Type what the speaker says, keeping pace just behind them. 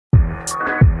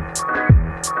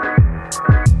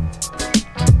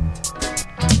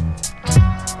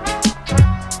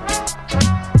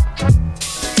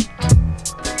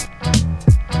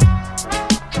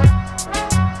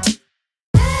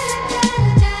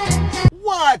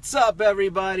What's up,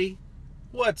 everybody?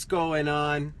 What's going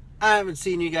on? I haven't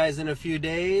seen you guys in a few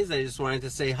days. I just wanted to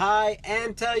say hi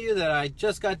and tell you that I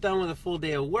just got done with a full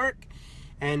day of work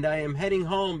and I am heading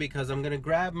home because I'm going to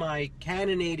grab my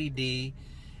Canon 80D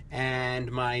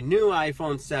and my new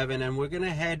iPhone 7 and we're going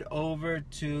to head over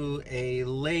to a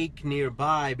lake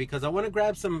nearby because I want to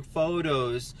grab some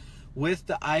photos with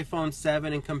the iPhone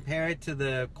 7 and compare it to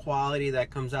the quality that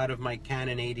comes out of my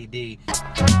Canon 80D.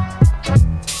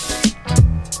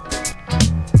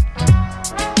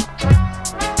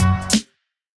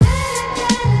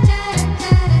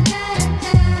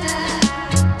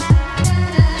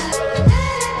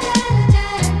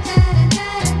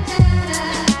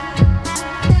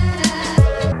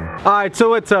 Alright, so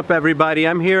what's up, everybody?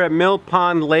 I'm here at Mill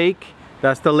Pond Lake.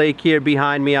 That's the lake here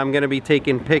behind me. I'm going to be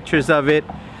taking pictures of it.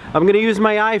 I'm going to use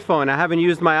my iPhone. I haven't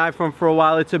used my iPhone for a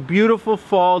while. It's a beautiful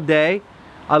fall day.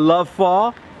 I love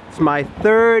fall. It's my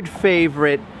third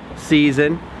favorite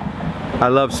season. I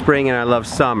love spring and I love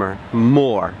summer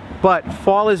more. But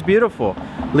fall is beautiful.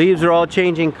 Leaves are all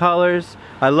changing colors.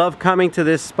 I love coming to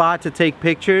this spot to take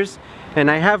pictures.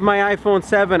 And I have my iPhone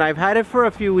 7. I've had it for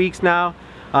a few weeks now.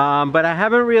 But I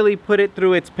haven't really put it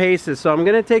through its paces, so I'm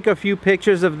gonna take a few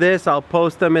pictures of this. I'll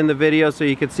post them in the video so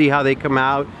you can see how they come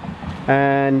out.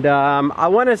 And I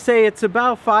want to say it's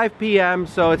about 5 p.m.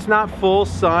 so it's not full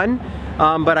sun,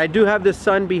 but I do have the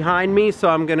sun behind me, so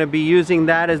I'm gonna be using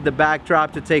that as the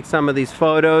backdrop to take some of these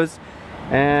photos,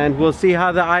 and we'll see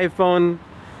how the iPhone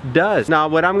does. Now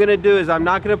what I'm gonna do is I'm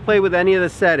not gonna play with any of the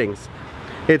settings.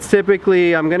 It's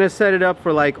typically, I'm gonna set it up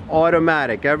for like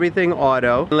automatic, everything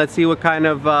auto. Let's see what kind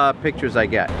of pictures I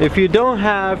get. If you don't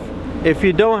have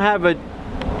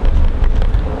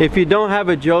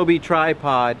a Joby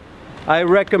tripod, I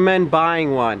recommend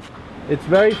buying one. It's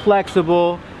very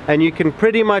flexible and you can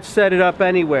pretty much set it up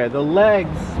anywhere. The legs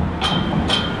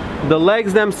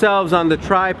themselves on the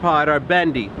tripod are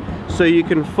bendy, so you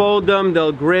can fold them.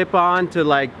 They'll grip onto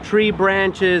like tree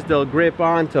branches, they'll grip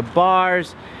onto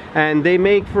bars. And they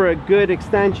make for a good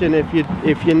extension if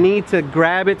you need to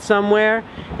grab it somewhere.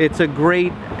 It's a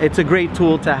great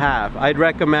tool to have. I'd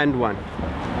recommend one.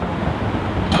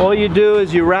 All you do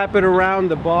is you wrap it around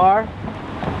the bar.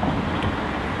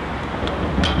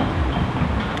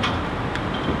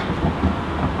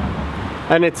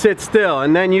 And it sits still,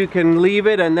 and then you can leave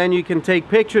it and then you can take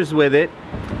pictures with it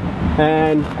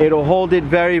and it'll hold it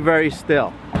very, very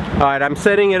still. Alright, I'm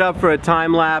setting it up for a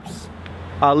time lapse.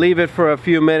 I'll leave it for a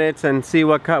few minutes and see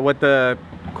what the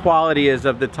quality is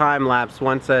of the time lapse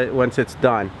once it's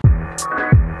done.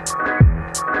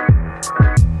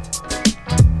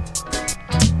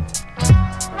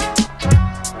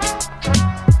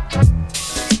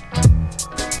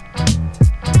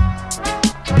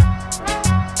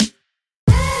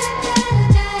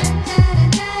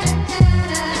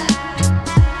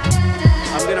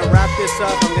 I'm gonna wrap this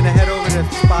up. I'm gonna head over to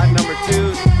spot number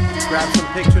 2. Grab some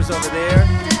pictures over there,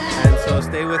 and so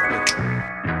stay with me.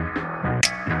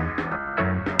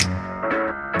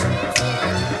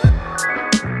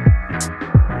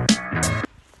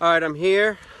 Alright, I'm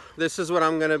here. This is what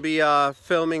I'm going to be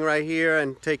filming right here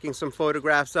and taking some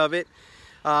photographs of it.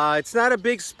 It's not a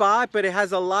big spot, but it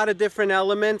has a lot of different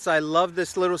elements. I love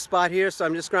this little spot here, so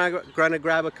I'm just going to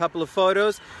grab a couple of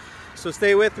photos. So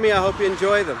stay with me. I hope you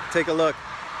enjoy them. Take a look.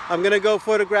 I'm going to go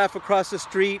photograph across the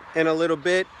street in a little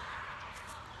bit.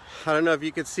 I don't know if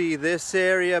you can see this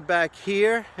area back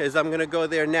here. I'm gonna go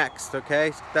there next,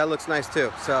 okay? That looks nice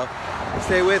too. So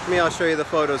stay with me, I'll show you the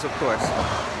photos, of course.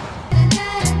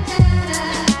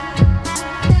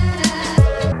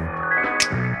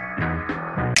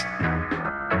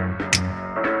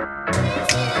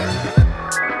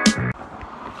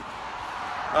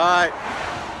 Alright,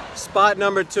 spot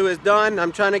number 2 is done.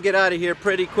 I'm trying to get out of here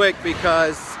pretty quick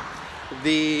because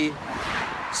the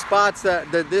spots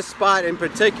this spot in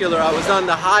particular, I was on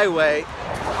the highway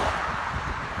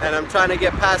and I'm trying to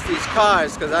get past these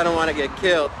cars because I don't want to get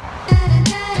killed.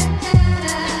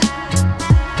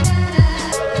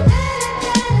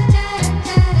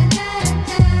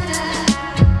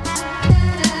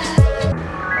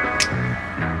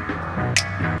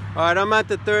 Alright, I'm at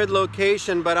the 3rd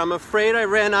location, but I'm afraid I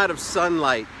ran out of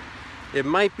sunlight. It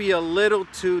might be a little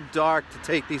too dark to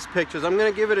take these pictures. I'm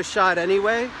going to give it a shot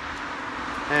anyway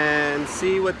and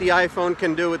see what the iPhone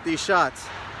can do with these shots.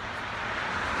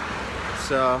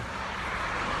 So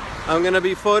I'm gonna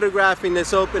be photographing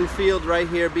this open field right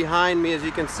here behind me. As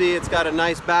you can see, it's got a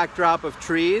nice backdrop of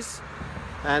trees,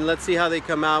 and let's see how they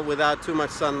come out without too much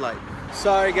sunlight.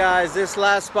 Sorry guys, this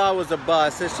last spot was a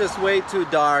bust. It's just way too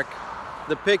dark.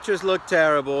 The pictures look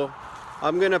terrible.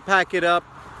 I'm gonna pack it up,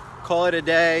 call it a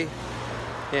day,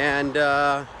 and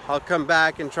I'll come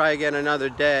back and try again another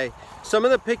day. Some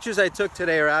of the pictures I took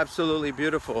today are absolutely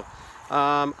beautiful.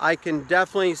 I can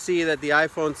definitely see that the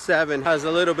iPhone 7 has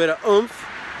a little bit of oomph.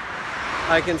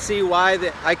 I can see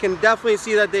why. I can definitely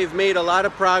see that they've made a lot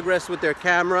of progress with their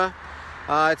camera.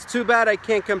 It's too bad I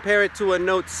can't compare it to a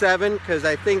Note 7, because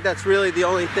I think that's really the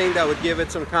only thing that would give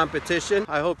it some competition.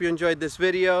 I hope you enjoyed this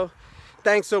video.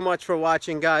 Thanks so much for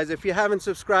watching, guys. If you haven't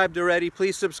subscribed already,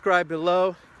 please subscribe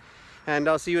below, and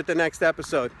I'll see you at the next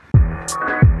episode.